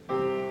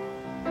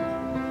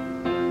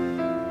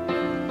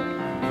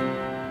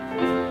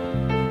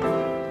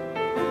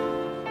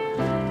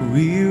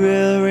We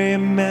will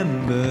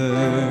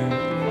remember,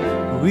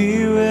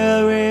 we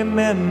will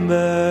remember,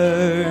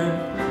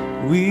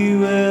 we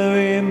will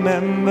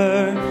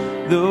remember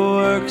the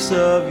works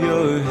of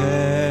your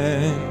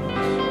hands.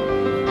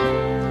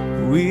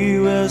 We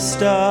will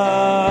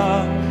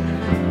stop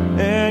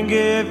and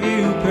give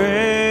you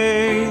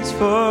praise,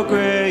 for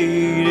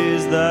great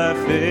is thy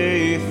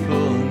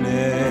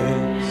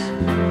faithfulness.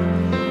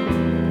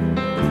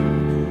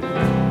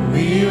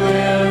 We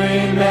will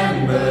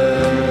remember,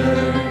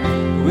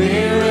 we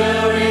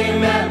will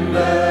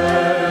remember,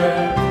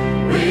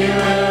 we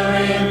will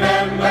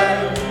remember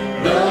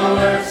the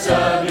works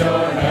of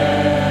your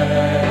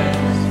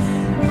hands.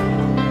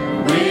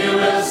 We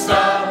will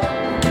stop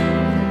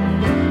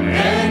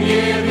and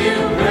give you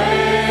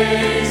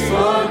praise,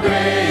 for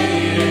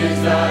great is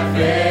thy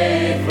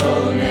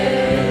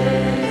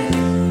faithfulness.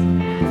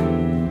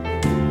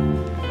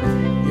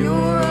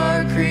 You're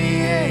our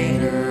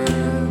creator,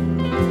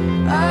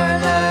 our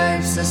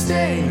life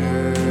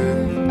sustainer,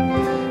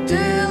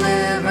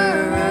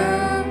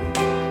 deliverer,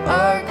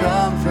 our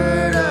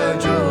comfort, our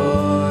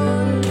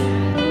joy.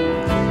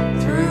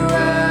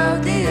 Throughout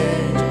the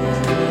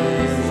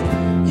ages,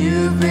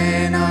 you've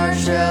been our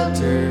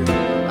shelter,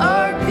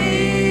 our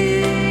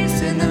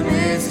peace in the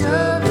midst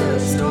of the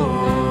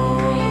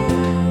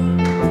storm.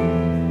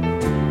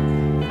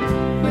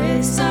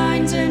 With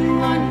signs and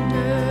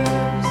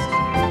wonders,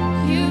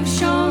 you've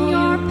shown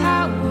your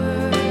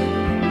power.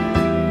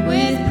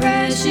 With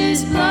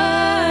precious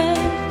blood,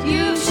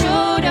 you've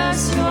showed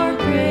us your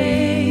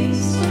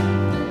grace.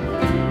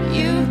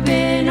 You've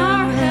been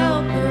our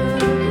helper,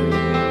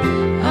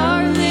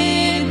 our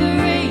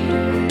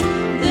liberator,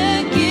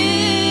 the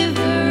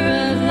giver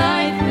of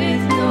life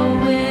with no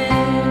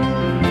end.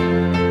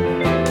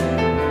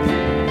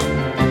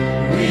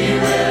 We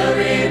will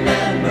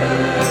remember,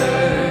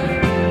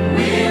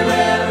 we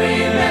will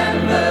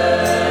remember,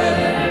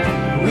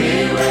 we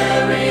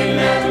will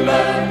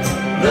remember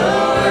the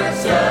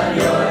works of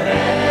your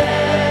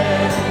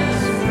hands.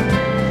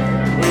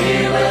 We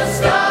will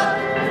stop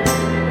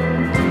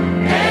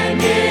and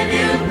give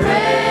you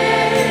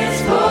praise,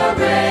 for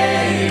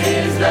great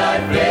is thy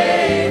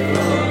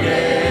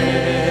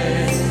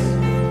faithfulness.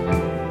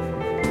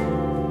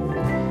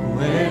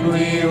 When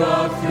we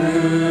walk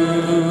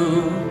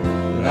through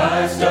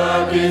life's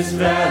darkest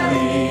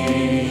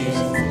valleys,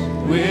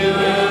 we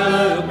will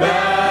look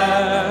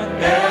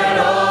back at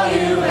all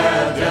you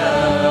have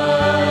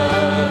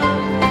done,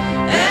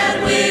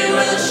 and we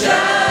will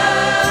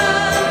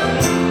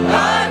shout,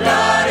 our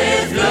God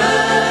is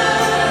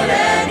good,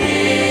 and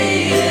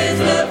He is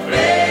the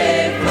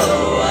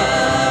faithful one.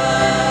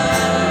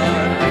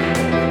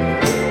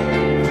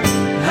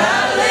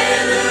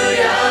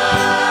 Hallelujah,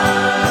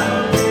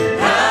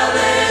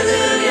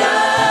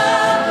 hallelujah,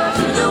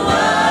 to the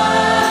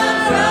one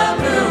from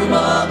whom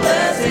all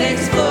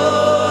blessings flow.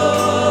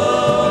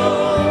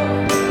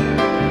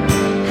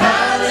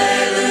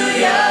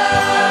 Hallelujah,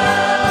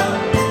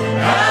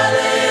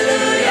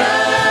 hallelujah,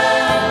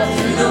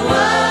 to the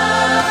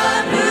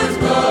one whose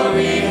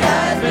glory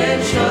has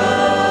been shown.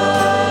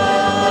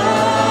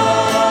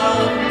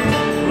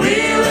 We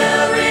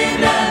will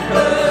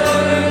remember,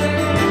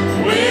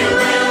 we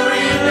will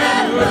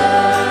remember,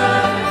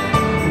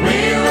 we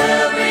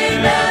will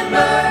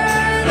remember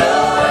the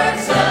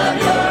works of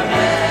your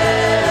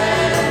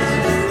hands.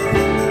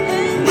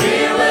 We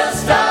will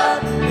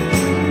stop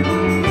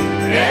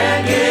and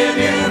give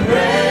you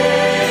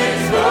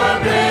praise, for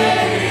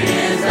great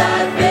is thy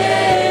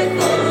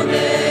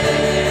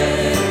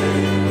faithfulness.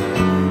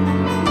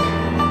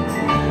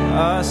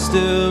 I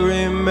still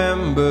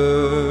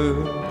remember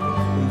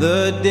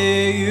the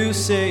day you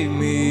saved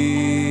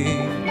me,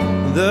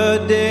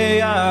 the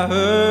day I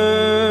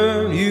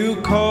heard you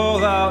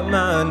call out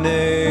my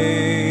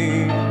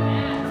name.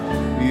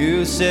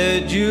 You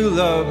said you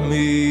loved